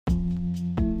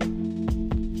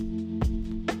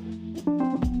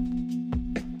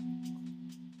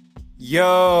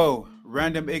Yo,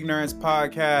 Random Ignorance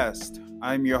Podcast.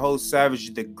 I'm your host,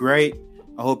 Savage the Great.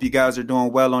 I hope you guys are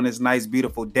doing well on this nice,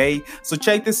 beautiful day. So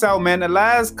check this out, man. The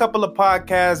last couple of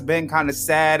podcasts been kind of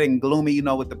sad and gloomy,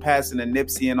 with the passing of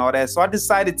Nipsey and all that. So I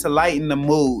decided to lighten the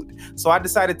mood. So I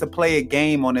decided to play a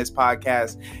game on this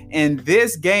podcast. And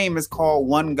this game is called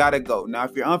One Gotta Go. Now,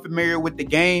 if you're unfamiliar with the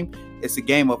game, it's a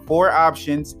game of 4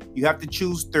 options. You have to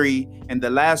choose 3, and the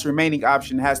last remaining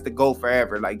option has to go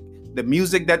forever. Like, the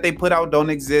music that they put out don't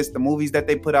exist. The movies that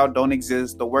they put out don't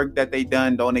exist. The work that they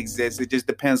done don't exist. It just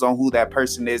depends on who that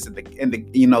person is in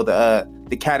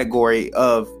the category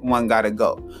of One Gotta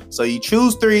Go. So you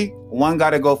choose 3, one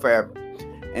gotta go forever.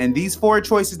 And these 4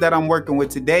 choices that I'm working with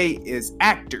today is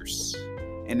actors,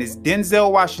 and it's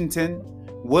Denzel Washington,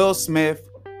 Will Smith,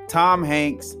 Tom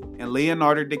Hanks, and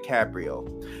Leonardo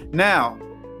DiCaprio. Now,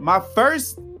 my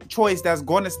first choice that's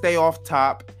going to stay off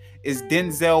top is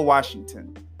Denzel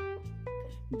Washington.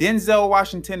 Denzel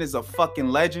Washington is a fucking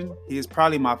legend. He is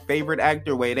probably my favorite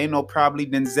actor. Wait, ain't no probably.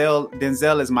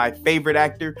 Denzel is my favorite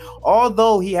actor.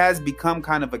 Although he has become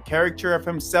kind of a caricature of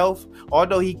himself.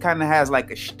 Although he kind of has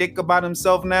like a shtick about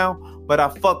himself now. But I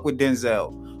fuck with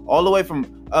Denzel. All the way from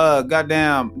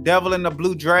goddamn Devil in the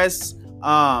Blue Dress,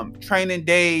 Training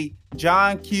Day,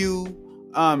 John Q,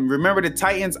 Remember the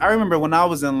Titans. I remember when I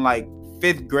was in like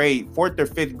 4th or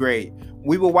 5th grade.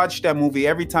 We would watch that movie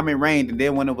every time it rained, and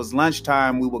then when it was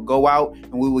lunchtime, we would go out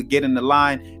and we would get in the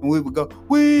line and we would go,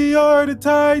 "We are the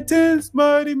Titans,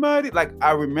 mighty, mighty." Like,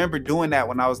 I remember doing that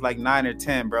when I was like 9 or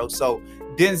 10, bro. So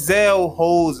Denzel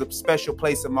holds a special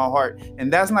place in my heart,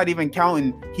 and that's not even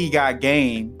counting He Got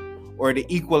Game or The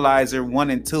Equalizer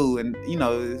 1 and 2, and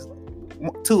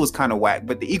 2 was kind of whack,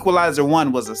 but The Equalizer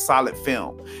 1 was a solid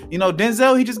film.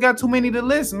 Denzel, he just got too many to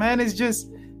list, man. It's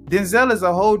just Denzel is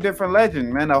a whole different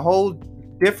legend, man. A whole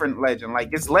different legend. Like,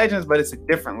 it's legends, but it's a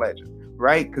different legend,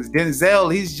 right? Because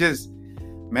Denzel, he's just,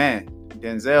 man,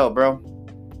 Denzel, bro.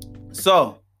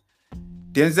 So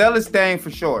Denzel is staying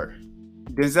for sure.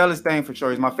 He's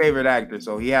my favorite actor,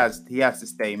 so he has to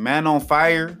stay. Man on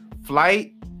Fire,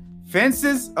 Flight,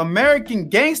 Fences, American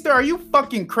Gangster. Are you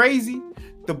fucking crazy?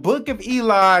 The Book of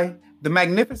Eli, The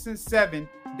Magnificent Seven,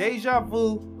 Deja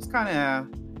Vu was kind of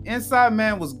Inside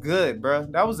Man was good, bro.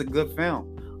 That was a good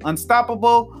film.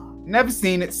 Unstoppable, never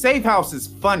seen it. Safe House is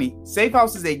funny. Safe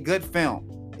House is a good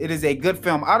film. It is a good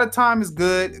film. Out of Time is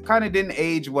good. It kind of didn't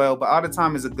age well, but Out of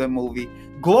Time is a good movie.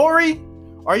 Glory,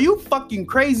 are you fucking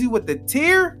crazy with the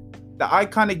tear? The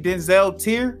iconic Denzel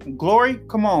tear. Glory,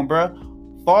 come on, bro.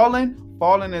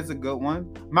 Fallen is a good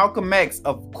one. Malcolm X,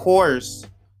 of course.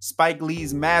 Spike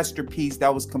Lee's masterpiece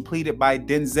that was completed by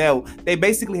Denzel. They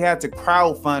basically had to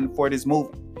crowdfund for this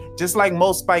movie. Just like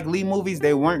most Spike Lee movies,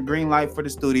 they weren't greenlight for the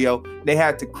studio. They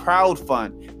had to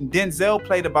crowdfund. Denzel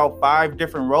played about 5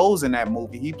 different roles in that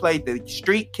movie. He played the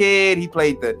street kid. He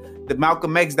played the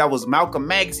Malcolm X that was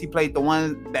Malcolm X. He played the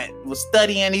one that was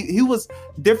studying. He was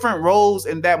different roles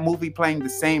in that movie playing the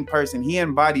same person. He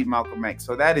embodied Malcolm X.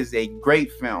 So that is a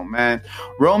great film, man.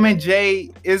 Roman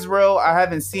J. Israel, I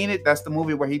haven't seen it. That's the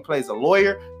movie where he plays a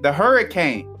lawyer. The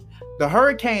Hurricane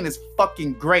is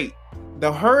fucking great.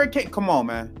 The Hurricane, come on,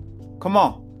 man. Come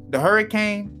on. The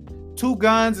Hurricane. 2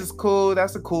 Guns is cool.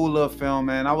 That's a cool little film,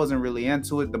 man. I wasn't really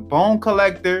into it. The Bone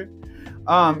Collector.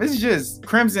 It's just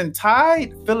Crimson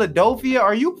Tide, Philadelphia.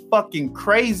 Are you fucking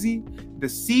crazy? The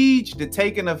Siege, The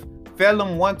Taking of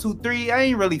Pelham 1, 2, 3. I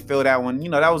ain't really feel that one.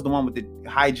 That was the one with the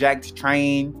hijacked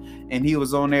train, and he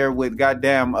was on there with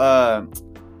goddamn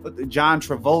John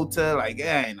Travolta. Like,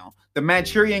 The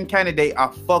Manchurian Candidate, I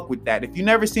fuck with that. If you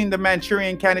never seen The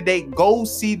Manchurian Candidate, go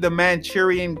see The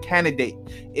Manchurian Candidate.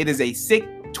 It is a sick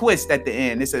twist at the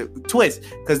end. It's a twist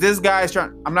because this guy is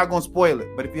trying. I'm not going to spoil it,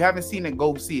 but if you haven't seen it,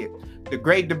 go see it. The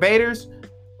Great Debaters,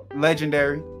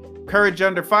 legendary. Courage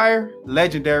Under Fire,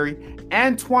 legendary.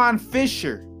 Antoine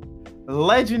Fisher,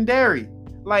 legendary.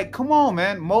 Like, come on,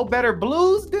 man. Mo Better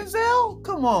Blues, Denzel?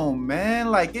 Come on,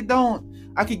 man. Like,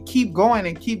 I could keep going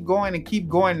and keep going and keep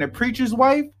going. The Preacher's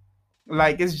Wife,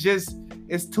 like,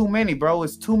 it's too many, bro.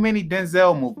 It's too many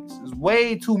Denzel movies. It's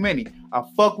way too many. I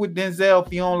fuck with Denzel.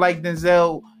 If you don't like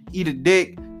Denzel, eat a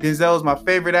dick. Denzel is my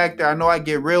favorite actor. I know I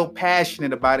get real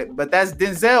passionate about it, but that's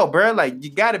Denzel, bro. Like,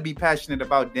 you gotta be passionate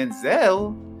about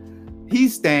Denzel.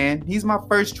 He's staying. He's my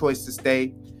first choice to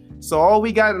stay. So all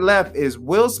we got left is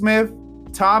Will Smith,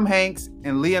 Tom Hanks,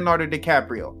 and Leonardo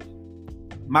DiCaprio.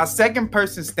 My second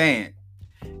person staying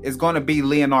is going to be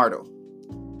Leonardo.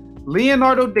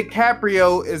 Leonardo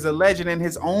DiCaprio is a legend in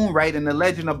his own right and a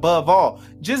legend above all,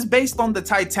 just based on the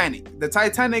Titanic. The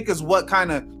Titanic is what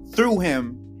kind of threw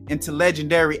him into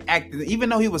legendary acting. Even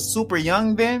though he was super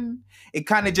young then, it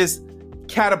kind of just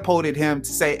catapulted him to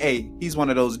say, hey, he's one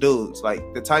of those dudes. Like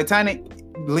the Titanic,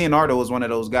 Leonardo was one of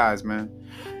those guys, man.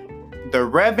 The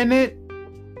Revenant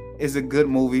is a good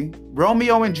movie.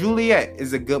 Romeo and Juliet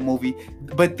is a good movie.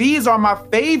 But these are my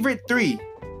favorite 3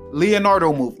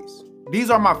 Leonardo movies. These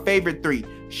are my favorite 3.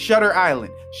 Shutter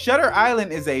Island. Shutter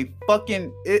Island is a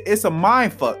fucking, it's a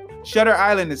mind fuck. Shutter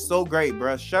Island is so great,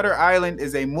 bro. Shutter Island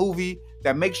is a movie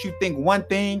that makes you think one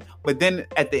thing, but then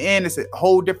at the end, it's a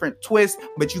whole different twist.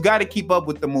 But you got to keep up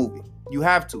with the movie. You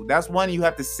have to. That's one you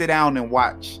have to sit down and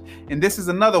watch. And this is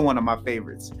another one of my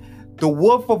favorites. The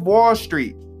Wolf of Wall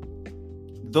Street.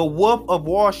 The Wolf of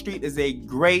Wall Street is a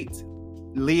great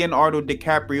Leonardo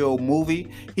DiCaprio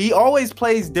movie. He always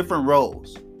plays different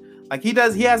roles. Like he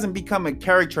hasn't become a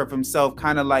character of himself,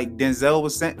 kind of like Denzel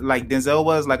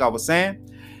was, like I was saying.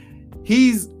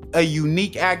 He's a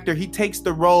unique actor. He takes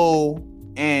the role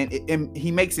and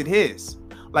he makes it his.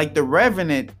 Like The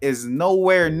Revenant is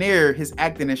nowhere near his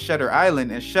acting in Shutter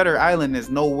Island, and Shutter Island is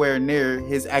nowhere near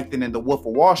his acting in The Wolf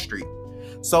of Wall Street.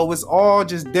 So it's all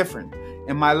just different.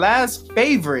 And my last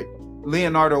favorite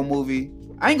Leonardo movie,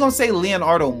 I ain't gonna say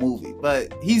Leonardo movie,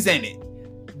 but he's in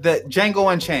it. The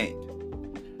Django Unchained.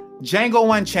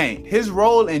 Django Unchained. His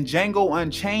role in Django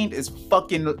Unchained is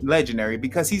fucking legendary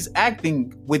because he's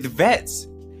acting with vets.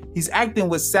 He's acting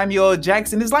with Samuel L.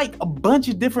 Jackson. There's like a bunch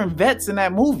of different vets in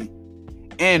that movie.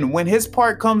 And when his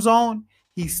part comes on,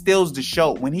 he steals the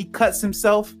show. When he cuts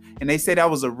himself and they say that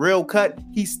was a real cut,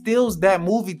 he steals that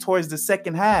movie towards the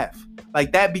second half.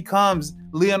 Like that becomes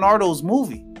Leonardo's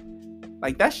movie.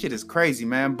 Like that shit is crazy,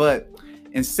 man. But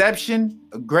Inception,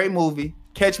 a great movie.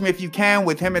 Catch Me If You Can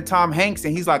with him and Tom Hanks,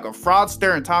 and he's like a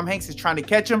fraudster and Tom Hanks is trying to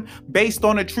catch him, based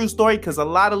on a true story, because a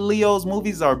lot of Leo's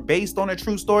movies are based on a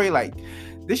true story. Like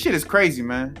this shit is crazy,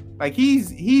 man. Like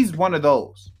he's one of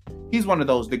those. He's one of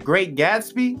those. The Great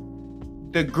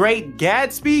Gatsby. The Great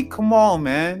Gatsby? Come on,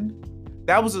 man.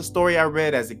 That was a story I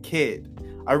read as a kid.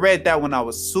 I read that when I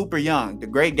was super young. The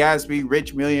Great Gatsby,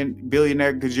 rich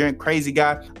billionaire, gajillion, crazy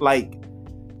guy. Like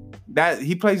that,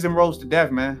 he plays them roles to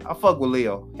death, man. I fuck with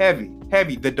Leo. Heavy.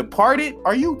 The Departed?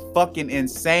 Are you fucking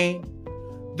insane?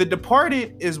 The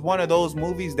Departed is one of those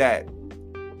movies that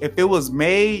if it was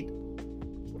made,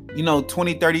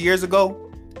 20, 30 years ago,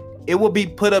 it would be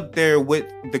put up there with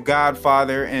The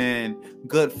Godfather and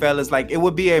Goodfellas. Like it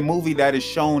would be a movie that is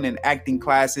shown in acting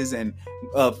classes and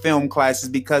film classes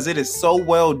because it is so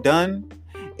well done.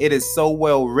 It is so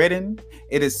well written.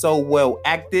 It is so well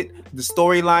acted. The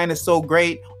storyline is so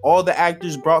great. All the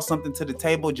actors brought something to the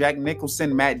table. Jack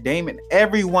Nicholson, Matt Damon,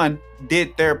 everyone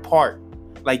did their part.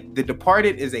 Like The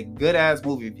Departed is a good ass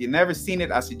movie. If you've never seen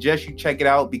it, I suggest you check it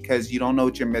out because you don't know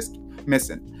what you're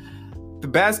missing. The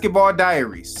Basketball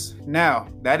Diaries. Now,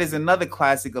 that is another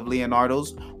classic of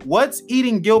Leonardo's. What's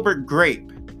Eating Gilbert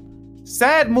Grape?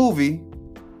 Sad movie.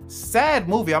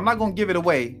 I'm not going to give it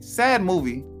away. Sad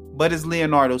movie, but it's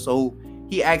Leonardo, so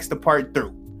he acts the part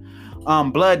through.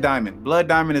 Blood Diamond. Blood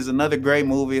Diamond is another great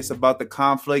movie. It's about the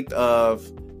conflict of,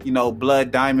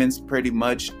 blood diamonds, pretty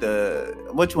much the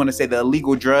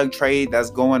illegal drug trade that's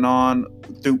going on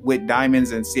with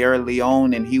diamonds in Sierra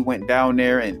Leone. And he went down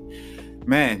there and,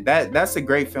 man, that's a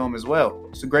great film as well.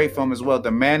 It's a great film as well.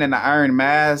 The Man in the Iron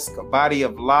Mask, A Body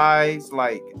of Lies.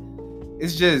 Like,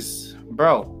 it's just,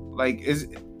 bro, like,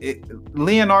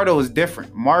 Leonardo is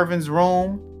different. Marvin's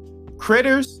Room.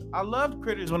 Critters. I loved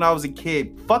Critters when I was a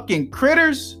kid. Fucking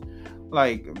Critters.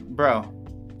 Like, bro,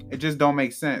 it just don't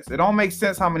make sense. It don't make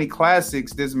sense how many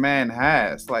classics this man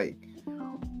has. Like,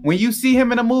 when you see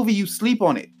him in a movie, you sleep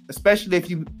on it. Especially if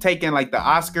you take in like the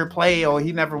Oscar play, or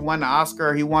he never won the Oscar,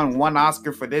 or he won one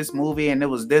Oscar for this movie and it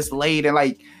was this late. And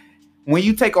like, when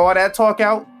you take all that talk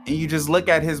out and you just look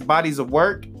at his bodies of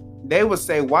work, they would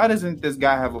say, why doesn't this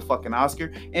guy have a fucking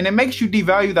Oscar? And it makes you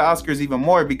devalue the Oscars even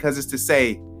more because it's to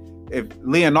say, if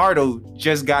Leonardo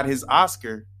just got his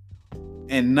Oscar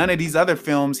and none of these other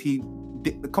films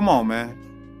come on,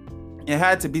 man. It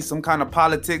had to be some kind of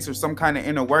politics or some kind of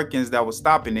inner workings that was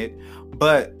stopping it.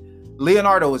 But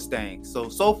Leonardo is staying.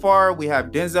 So far we have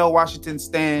Denzel Washington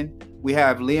staying. We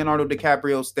have Leonardo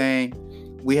DiCaprio staying.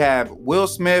 We have Will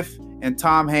Smith and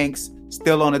Tom Hanks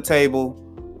still on the table.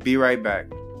 Be right back.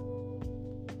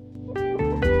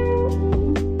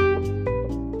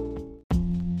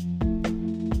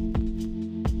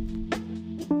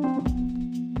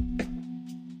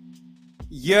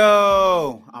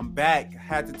 Yo, I'm back.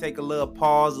 Had to take a little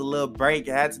pause, a little break.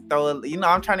 I had to throw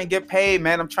I'm trying to get paid,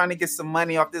 man. I'm trying to get some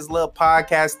money off this little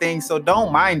podcast thing. So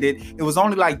don't mind it. It was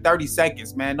only like 30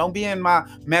 seconds, man. Don't be in my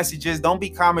messages. Don't be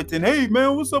commenting, hey,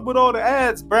 man, what's up with all the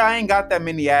ads? Bro, I ain't got that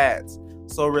many ads.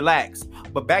 So relax.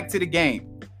 But back to the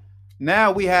game.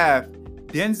 Now we have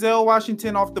Denzel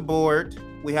Washington off the board.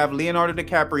 We have Leonardo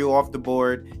DiCaprio off the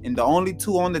board. And the only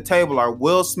two on the table are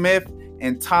Will Smith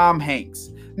and Tom Hanks.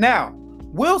 Now,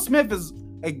 Will Smith is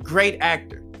a great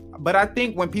actor. But I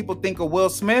think when people think of Will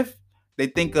Smith, they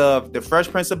think of The Fresh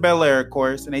Prince of Bel-Air, of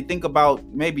course, and they think about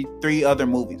maybe 3 other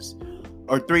movies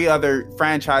or 3 other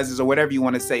franchises or whatever you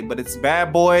want to say. But it's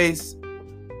Bad Boys,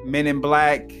 Men in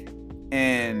Black,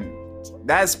 and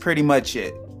that's pretty much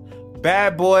it.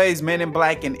 Bad Boys, Men in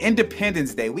Black, and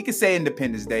Independence Day. We could say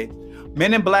Independence Day.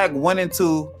 Men in Black 1 and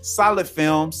 2, solid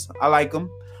films. I like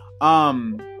them.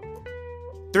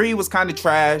 3 was kind of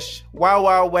trash. Wild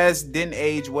Wild West didn't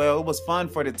age well. It was fun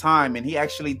for the time, and he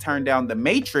actually turned down The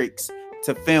Matrix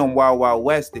to film Wild Wild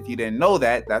West. If you didn't know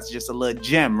that, that's just a little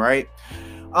gem, right?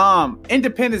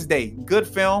 Independence Day, good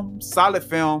film, solid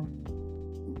film.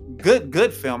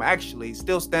 Good film, actually.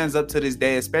 Still stands up to this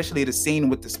day, especially the scene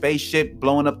with the spaceship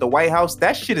blowing up the White House.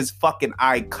 That shit is fucking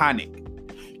iconic.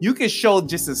 You can show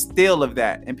just a still of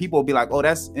that, and people will be like, oh,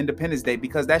 that's Independence Day,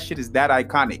 because that shit is that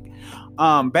iconic.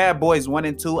 Bad Boys 1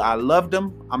 and 2, I loved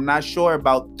them. I'm not sure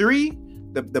about 3.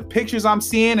 The pictures I'm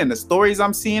seeing and the stories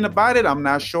I'm seeing about it, I'm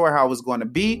not sure how it's going to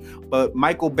be. But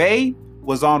Michael Bay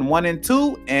was on 1 and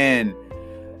 2, and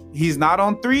he's not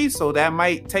on 3, so that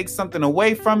might take something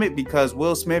away from it, because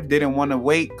Will Smith didn't want to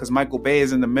wait, because Michael Bay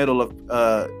is in the middle of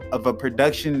a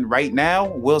production right now.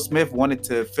 Will Smith wanted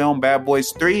to film Bad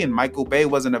Boys 3, and Michael Bay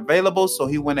wasn't available, so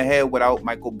he went ahead without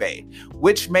Michael Bay,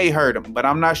 which may hurt him, but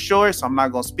I'm not sure, so I'm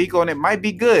not going to speak on it. Might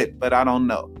be good, but I don't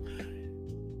know.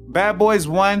 Bad Boys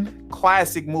 1,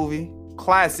 classic movie,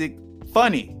 classic,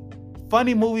 funny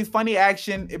movie, funny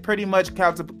action. It pretty much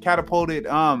catapulted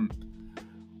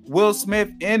Will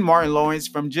Smith and Martin Lawrence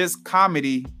from just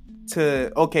comedy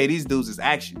to, okay, these dudes is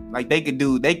action. Like they could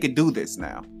do this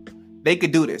now. They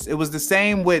could do this. It was the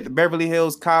same with Beverly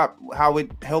Hills Cop, how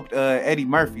it helped Eddie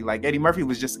Murphy. Like Eddie Murphy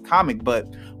was just a comic, but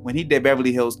when he did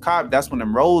Beverly Hills Cop, that's when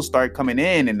them roles started coming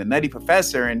in, and the Nutty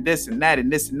Professor and this and that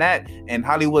and this and that, and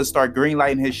Hollywood started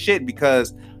greenlighting his shit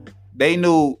because they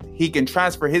knew he can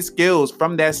transfer his skills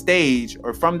from that stage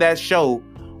or from that show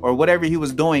or whatever he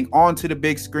was doing onto the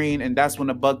big screen, and that's when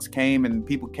the bucks came and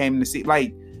people came to see.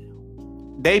 Like,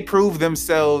 they proved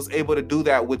themselves able to do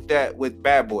that with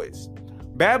Bad Boys.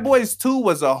 Bad Boys 2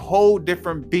 was a whole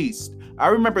different beast. I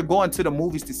remember going to the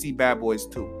movies to see Bad Boys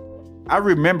 2. I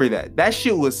remember that. That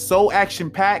shit was so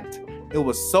action-packed. It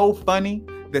was so funny.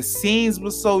 The scenes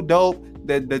was so dope.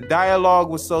 The dialogue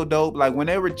was so dope. Like when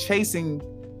they were chasing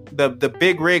the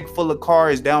big rig full of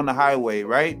cars down the highway,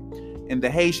 right? And the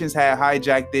Haitians had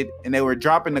hijacked it, and they were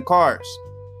dropping the cars.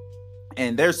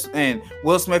 And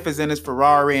Will Smith is in his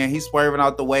Ferrari, and he's swerving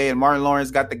out the way, and Martin Lawrence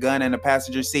got the gun in the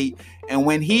passenger seat. And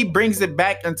when he brings it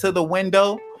back into the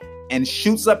window and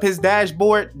shoots up his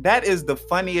dashboard, that is the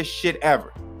funniest shit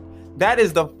ever. That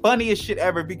is the funniest shit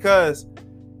ever, because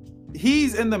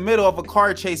he's in the middle of a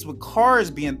car chase with cars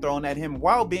being thrown at him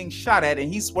while being shot at,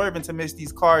 and he's swerving to miss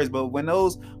these cars. But when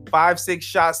those 5-6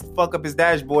 shots fuck up his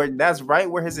dashboard, that's right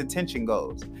where his attention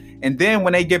goes. And then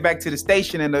when they get back to the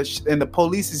station and the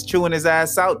police is chewing his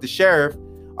ass out,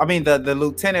 the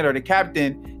lieutenant or the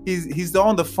captain, he's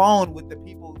on the phone with the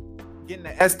people getting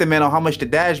the estimate on how much the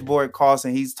dashboard costs,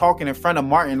 and he's talking in front of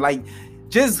Martin, like,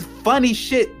 just funny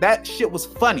shit. That shit was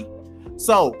funny.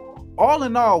 So all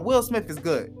in all, Will Smith is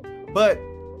good. But,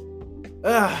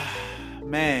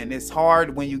 man, it's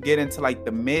hard when you get into like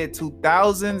the mid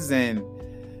 2000s and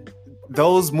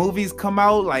those movies come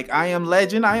out. Like I Am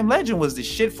Legend. I Am Legend was the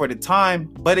shit for the time,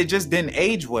 but it just didn't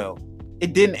age well.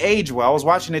 It didn't age well. I was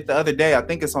watching it the other day. I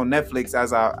think it's on Netflix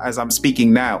as I'm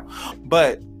speaking now,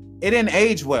 but it didn't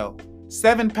age well.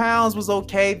 7 Pounds was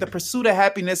okay. The Pursuit of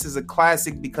Happiness is a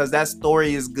classic because that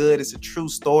story is good. It's a true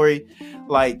story.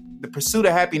 Like The Pursuit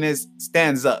of Happiness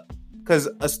stands up. Because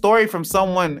a story from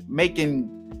someone making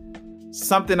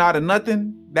something out of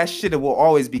nothing, that shit will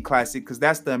always be classic, because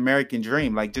that's the American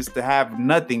dream. Like, just to have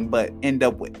nothing but end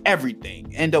up with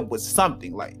everything. End up with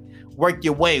something. Like, work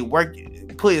your way.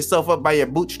 Pull yourself up by your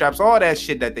bootstraps. All that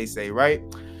shit that they say, right?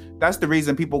 That's the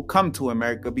reason people come to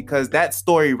America, because that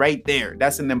story right there,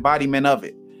 that's an embodiment of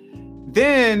it.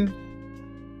 Then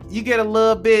you get a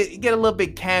little bit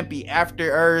campy,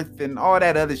 After Earth and all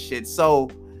that other shit.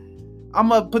 So I'm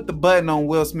going to put the button on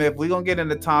Will Smith. We're going to get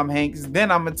into Tom Hanks.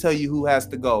 Then I'm going to tell you who has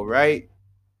to go, right?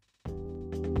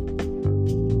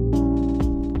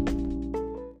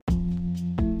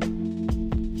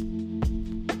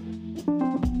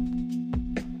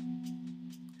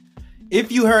 If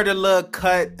you heard a little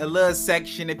cut, a little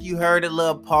section, if you heard a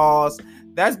little pause,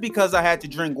 that's because I had to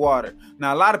drink water.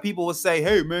 Now, a lot of people will say,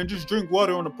 hey, man, just drink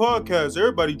water on the podcast.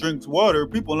 Everybody drinks water.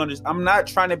 People understand. I'm not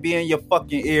trying to be in your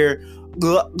fucking ear.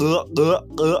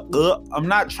 I'm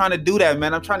not trying to do that,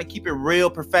 man. I'm trying to keep it real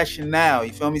professional.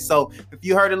 You feel me? So if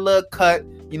you heard a little cut,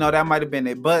 that might have been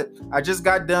it. But I just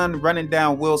got done running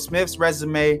down Will Smith's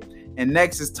resume, and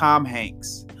next is Tom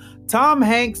Hanks. Tom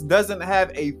Hanks doesn't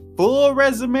have a full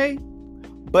resume,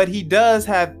 but he does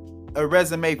have a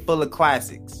resume full of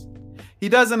classics. He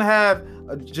doesn't have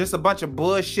just a bunch of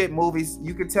bullshit movies.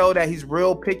 You can tell that he's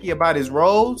real picky about his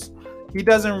roles. He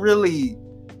doesn't really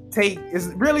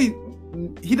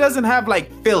he doesn't have like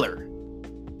filler.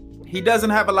 He doesn't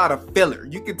have a lot of filler.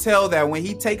 You can tell that when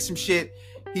he takes some shit,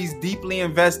 he's deeply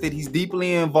invested, he's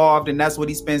deeply involved, and that's what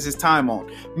he spends his time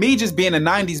on. Me just being a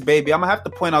 90s baby, I'm gonna have to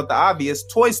point out the obvious.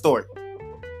 Toy Story.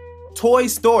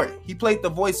 He played the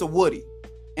voice of Woody.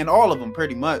 In all of them,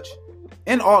 pretty much.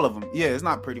 In all of them. Yeah, it's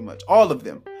not pretty much. All of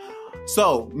them.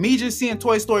 So, me just seeing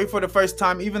Toy Story for the first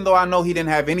time, even though I know he didn't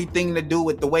have anything to do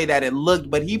with the way that it looked,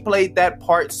 but he played that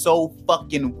part so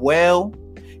fucking well.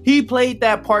 He played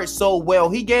that part so well.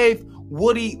 He gave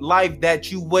Woody life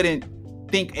that you wouldn't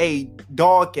think a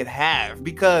dog could have,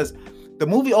 because the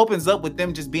movie opens up with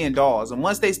them just being dolls. And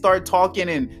once they start talking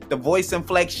and the voice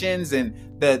inflections and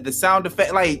the sound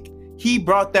effect, like, he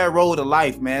brought that role to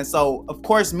life, man. So, of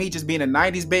course, me just being a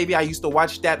 90s baby, I used to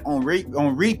watch that on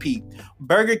repeat.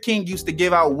 Burger King used to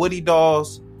give out Woody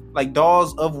dolls, like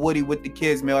dolls of Woody with the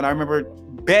kids meal. And I remember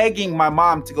begging my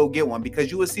mom to go get one, because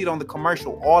you would see it on the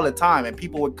commercial all the time. And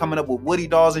people were coming up with Woody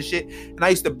dolls and shit. And I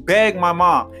used to beg my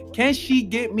mom, can she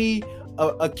get me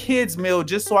a kid's meal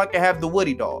just so I could have the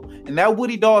Woody doll? And that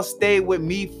Woody doll stayed with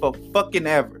me for fucking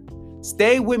ever.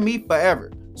 Stayed with me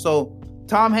forever. So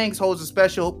Tom Hanks holds a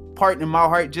special part in my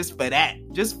heart just for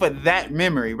that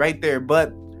memory right there.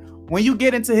 But when you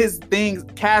get into his things,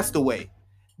 Castaway,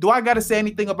 do I gotta say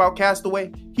anything about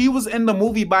Castaway? He was in the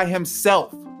movie by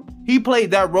himself. He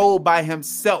played that role by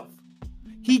himself.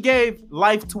 He gave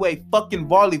life to a fucking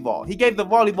volleyball. He gave the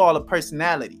volleyball a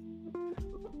personality.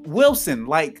 Wilson,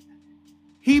 like,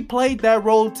 he played that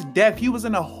role to death. He was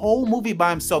in a whole movie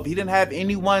by himself. He didn't have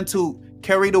anyone to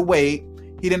carry the weight.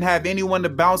 He didn't have anyone to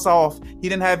bounce off. He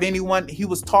didn't have anyone. He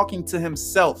was talking to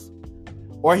himself,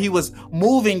 or he was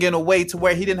moving in a way to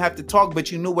where he didn't have to talk,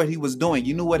 but you knew what he was doing.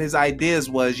 You knew what his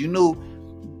ideas was. You knew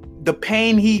the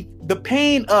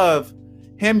pain of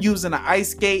him using an ice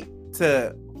skate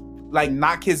to like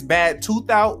knock his bad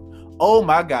tooth out. Oh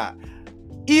my God.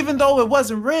 Even though it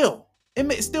wasn't real,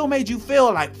 it still made you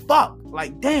feel like, fuck,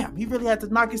 like, damn, he really had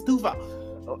to knock his tooth out.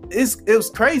 It was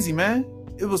crazy, man.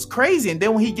 It was crazy. And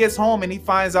then when he gets home and he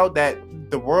finds out that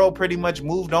the world pretty much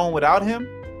moved on without him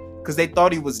because they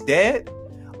thought he was dead,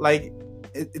 like,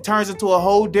 it turns into a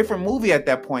whole different movie at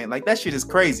that point. Like, that shit is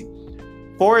crazy.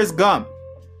 Forrest Gump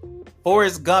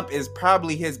is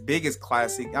probably his biggest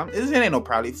classic. It ain't no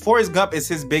probably. Forrest Gump is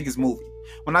his biggest movie.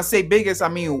 When I say biggest, I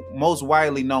mean most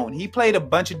widely known. He played a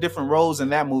bunch of different roles in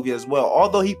that movie as well.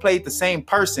 Although he played the same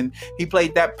person, he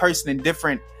played that person in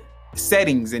different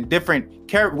settings and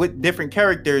with different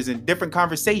characters and different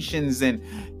conversations and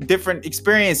different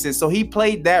experiences. So he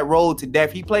played that role to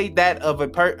death. He played that of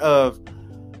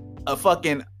a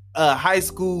fucking high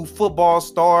school football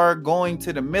star going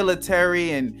to the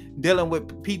military and dealing with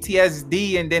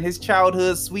PTSD, and then his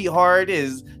childhood sweetheart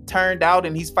is turned out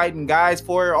and he's fighting guys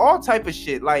for her, all type of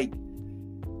shit. Like,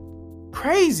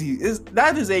 crazy.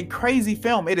 That is a crazy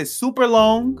film. It is super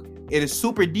long, it is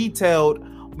super detailed,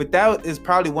 but that is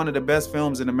probably one of the best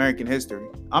films in American history.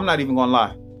 I'm not even gonna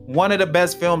lie. One of the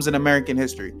best films in American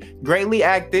history. Greatly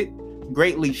acted,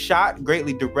 greatly shot,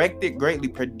 greatly directed, greatly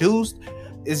produced.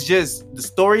 It's just, the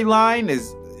storyline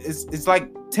is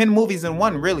like 10 movies in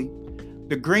one, really.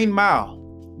 The Green Mile.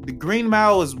 The Green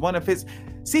Mile is one of his...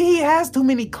 See, he has too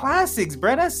many classics,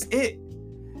 bro. That's it.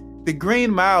 The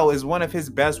Green Mile is one of his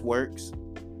best works.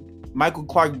 Michael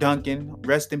Clark Duncan,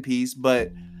 rest in peace.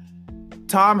 But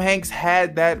Tom Hanks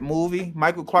had that movie.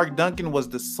 Michael Clark Duncan was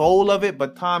the soul of it,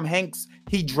 but Tom Hanks,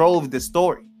 he drove the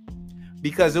story.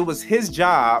 Because it was his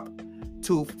job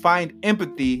to find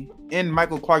empathy in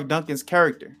Michael Clark Duncan's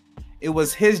character. It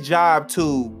was his job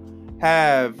to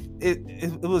have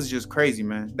it was just crazy,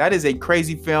 man. That is a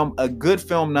crazy film, a good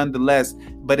film nonetheless,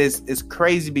 but it's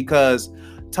crazy because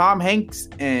Tom Hanks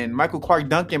and Michael Clark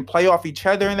Duncan play off each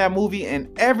other in that movie, and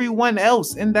everyone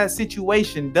else in that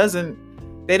situation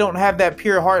they don't have that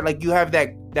pure heart. Like, you have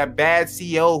that bad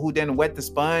CEO who didn't wet the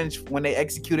sponge when they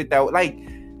executed that. Like,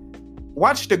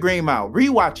 watch The Green Mile.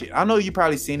 Rewatch it. I know you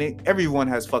probably seen it. Everyone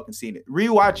has fucking seen it.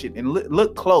 Rewatch it and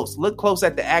look close. Look close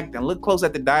at the acting. Look close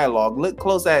at the dialogue. Look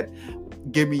close at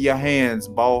 "Give me your hands,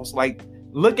 boss." Like,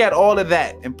 look at all of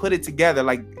that and put it together.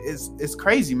 Like, it's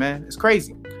crazy, man. It's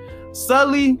crazy.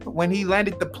 Sully, when he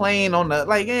landed the plane on the,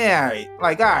 like, yeah,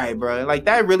 all right, bro. Like,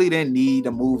 that really didn't need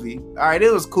a movie. All right,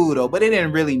 it was cool, though, but it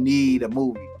didn't really need a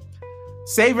movie.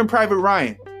 Saving Private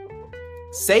Ryan.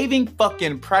 Saving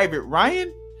fucking Private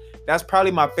Ryan? That's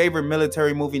probably my favorite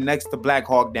military movie next to Black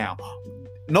Hawk Down.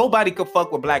 Nobody could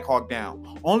fuck with Black Hawk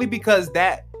Down. Only because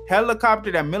that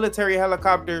helicopter, that military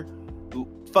helicopter,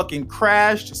 fucking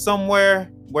crashed somewhere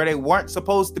where they weren't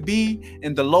supposed to be,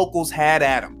 and the locals had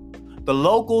at them. The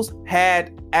locals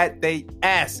had at they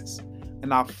asses.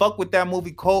 And I fuck with that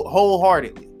movie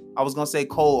wholeheartedly. I was gonna say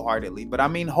cold-heartedly, but I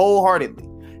mean wholeheartedly.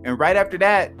 And right after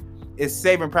that is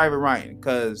Saving Private Ryan,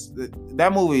 because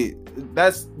that movie,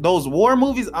 that's those war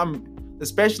movies.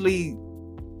 Especially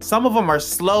some of them are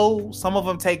slow, some of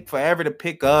them take forever to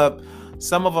pick up,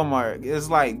 some of them are, it's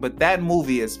like, but that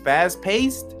movie is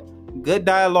fast-paced, good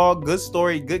dialogue, good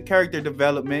story, good character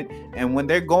development. And when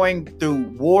they're going through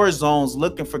war zones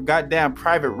looking for goddamn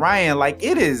Private Ryan, like,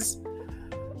 it is,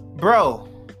 bro,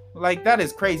 like, that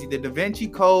is crazy. The Da Vinci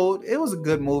Code, it was a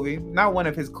good movie. Not one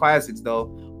of his classics though,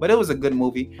 but it was a good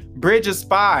movie. Bridge of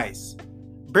Spies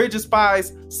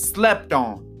slept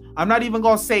on. I'm not even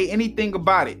gonna say anything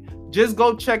about it. Just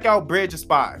go check out Bridge of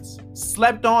Spies.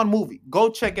 Slept on movie. Go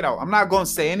check it out. I'm not going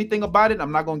to say anything about it.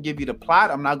 I'm not going to give you the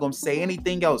plot. I'm not going to say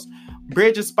anything else.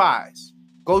 Bridge of Spies.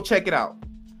 Go check it out.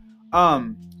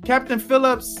 Captain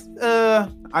Phillips,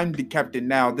 I'm the captain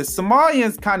now. The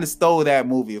Somalians kind of stole that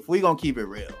movie, if we're going to keep it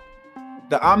real.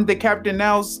 The I'm the captain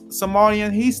now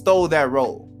Somalian, he stole that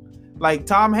role. Like,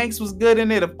 Tom Hanks was good in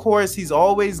it. Of course, he's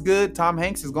always good. Tom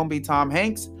Hanks is going to be Tom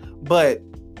Hanks. But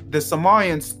the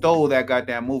Somalians stole that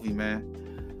goddamn movie, man.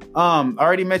 I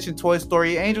already mentioned Toy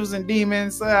Story, Angels and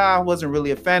Demons. I wasn't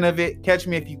really a fan of it. Catch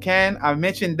Me If You Can. I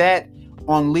mentioned that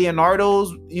on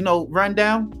Leonardo's,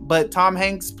 rundown. But Tom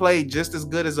Hanks played just as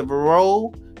good as a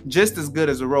role,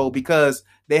 because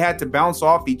they had to bounce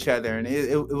off each other, and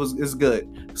it's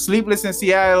good. Sleepless in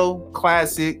Seattle,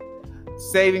 classic.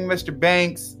 Saving Mr.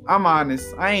 Banks. I'm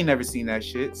honest, I ain't never seen that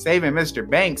shit. Saving Mr.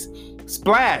 Banks.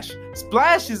 Splash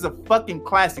is a fucking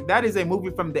classic. That is a movie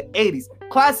from the 80s.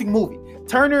 Classic movie.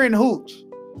 Turner and Hooch.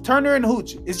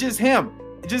 It's just him.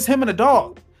 It's just him and a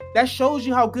dog. That shows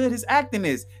you how good his acting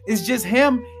is. It's just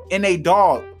him and a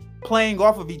dog playing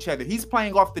off of each other. He's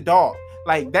playing off the dog.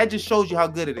 Like, that just shows you how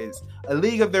good it is. A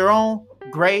League of Their Own,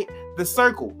 great. The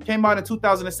Circle came out in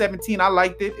 2017. I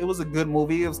liked it. It was a good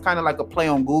movie. It was kind of like a play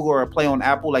on Google or a play on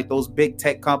Apple, like those big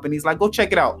tech companies. Like, go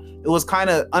check it out. It was kind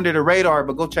of under the radar,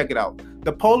 but go check it out.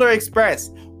 The Polar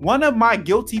Express, one of my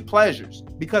guilty pleasures,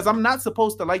 because I'm not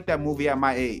supposed to like that movie at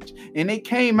my age. And it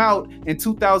came out in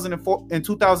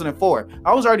 2004.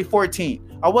 I was already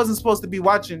 14. I wasn't supposed to be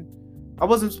watching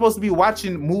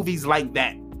movies like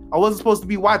that. I wasn't supposed to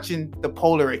be watching The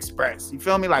Polar Express. You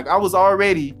feel me? Like, I was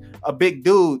already a big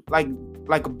dude, like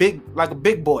a big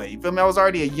boy. You feel me? I was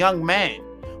already a young man.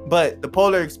 But The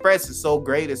Polar Express is so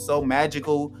great. It's so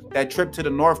magical. That trip to the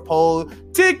North Pole.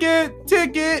 Ticket.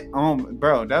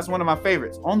 Bro, that's one of my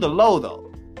favorites. On the low,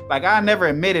 though. Like, I never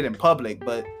admit it in public,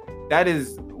 but that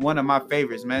is one of my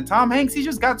favorites, man. Tom Hanks, he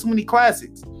just got too many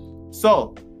classics.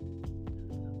 So,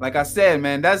 like I said,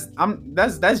 man, that's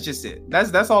just it.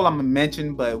 That's all I'm gonna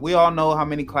mention. But we all know how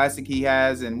many classics he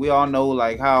has, and we all know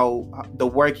like how the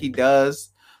work he does.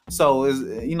 So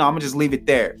I'm gonna just leave it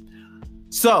there.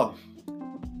 So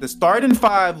the starting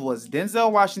five was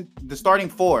Denzel Washington. The starting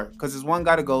four, because there's one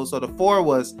gotta go. So the four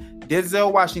was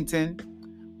Denzel Washington,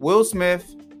 Will Smith,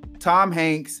 Tom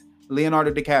Hanks,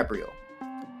 Leonardo DiCaprio.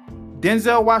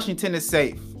 Denzel Washington is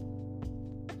safe.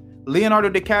 Leonardo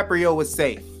DiCaprio was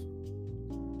safe.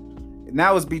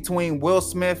 Now it's between Will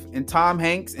Smith and Tom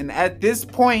Hanks. And at this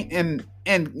point, I'm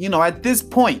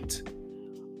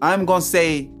going to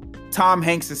say Tom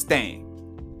Hanks is staying.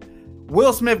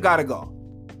 Will Smith got to go.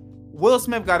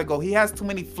 He has too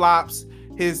many flops.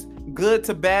 His good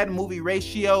to bad movie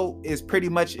ratio is pretty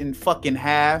much in fucking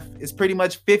half. It's pretty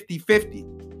much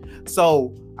 50-50.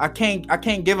 So I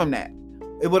can't give him that.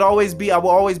 I will always be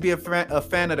a fan of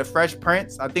the Fresh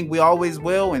Prince. I think we always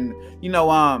will. And,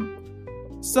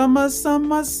 summertime,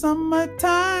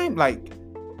 like,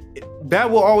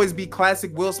 that will always be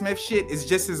classic Will Smith shit. It's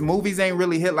just his movies ain't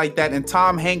really hit like that, and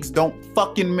Tom Hanks don't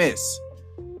fucking miss.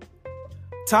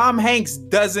 Tom Hanks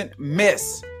doesn't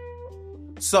miss.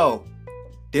 So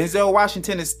Denzel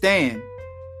Washington is staying.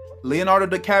 Leonardo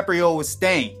DiCaprio is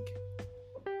staying.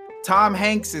 Tom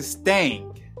Hanks is staying.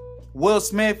 Will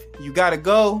Smith, you gotta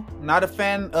go. Not a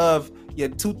fan of your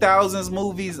 2000s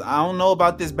movies. I don't know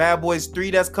about this Bad Boys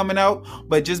 3 that's coming out,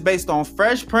 but just based on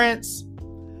Fresh Prince,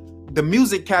 the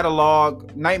music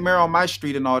catalog, Nightmare on My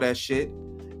Street and all that shit,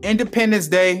 Independence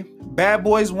Day, Bad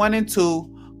Boys 1 and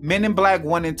 2, Men in Black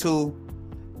 1 and 2,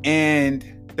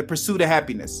 and The Pursuit of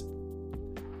Happiness.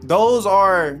 Those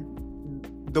are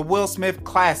the Will Smith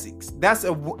classics. That's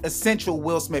essential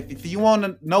Will Smith. If you want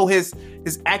to know his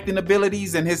acting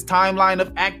abilities and his timeline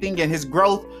of acting and his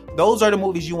growth, those are the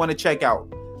movies you want to check out.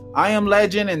 I Am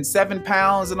Legend and 7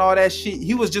 Pounds and all that shit.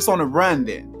 He was just on a run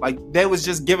then. Like, they was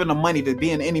just giving him money to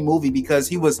be in any movie because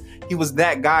he was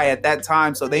that guy at that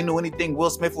time. So they knew anything Will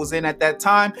Smith was in at that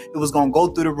time, it was gonna go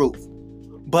through the roof.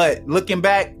 But looking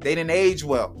back, they didn't age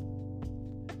well.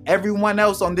 Everyone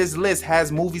else on this list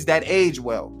has movies that age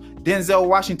well. Denzel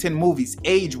Washington movies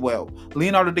age well.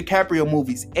 Leonardo DiCaprio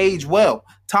movies age well.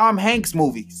 Tom Hanks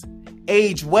movies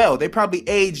age well. They probably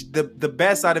aged the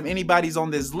best out of anybody's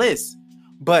on this list.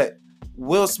 But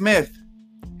Will Smith,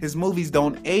 his movies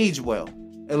don't age well.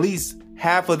 At least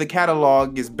half of the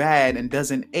catalog is bad and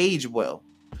doesn't age well.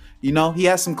 You know, he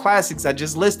has some classics. I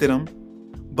just listed them.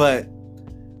 But,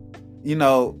 you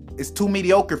know, it's too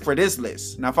mediocre for this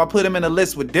list. Now, if I put him in a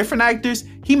list with different actors,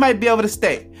 he might be able to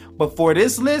stay. But for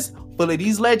this list, full of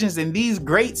these legends and these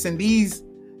greats and these,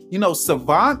 you know,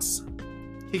 savants,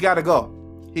 he got to go.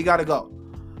 He got to go.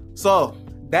 So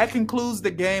that concludes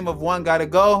the game of One Gotta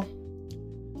Go.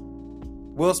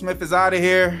 Will Smith is out of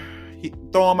here.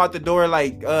 Throw him out the door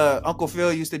like Uncle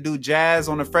Phil used to do jazz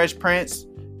on the Fresh Prince.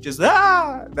 Just,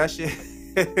 that shit.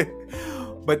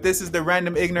 But this is the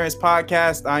Random Ignorance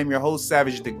Podcast. I'm your host,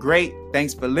 Savage the Great.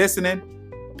 Thanks for listening.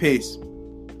 Peace.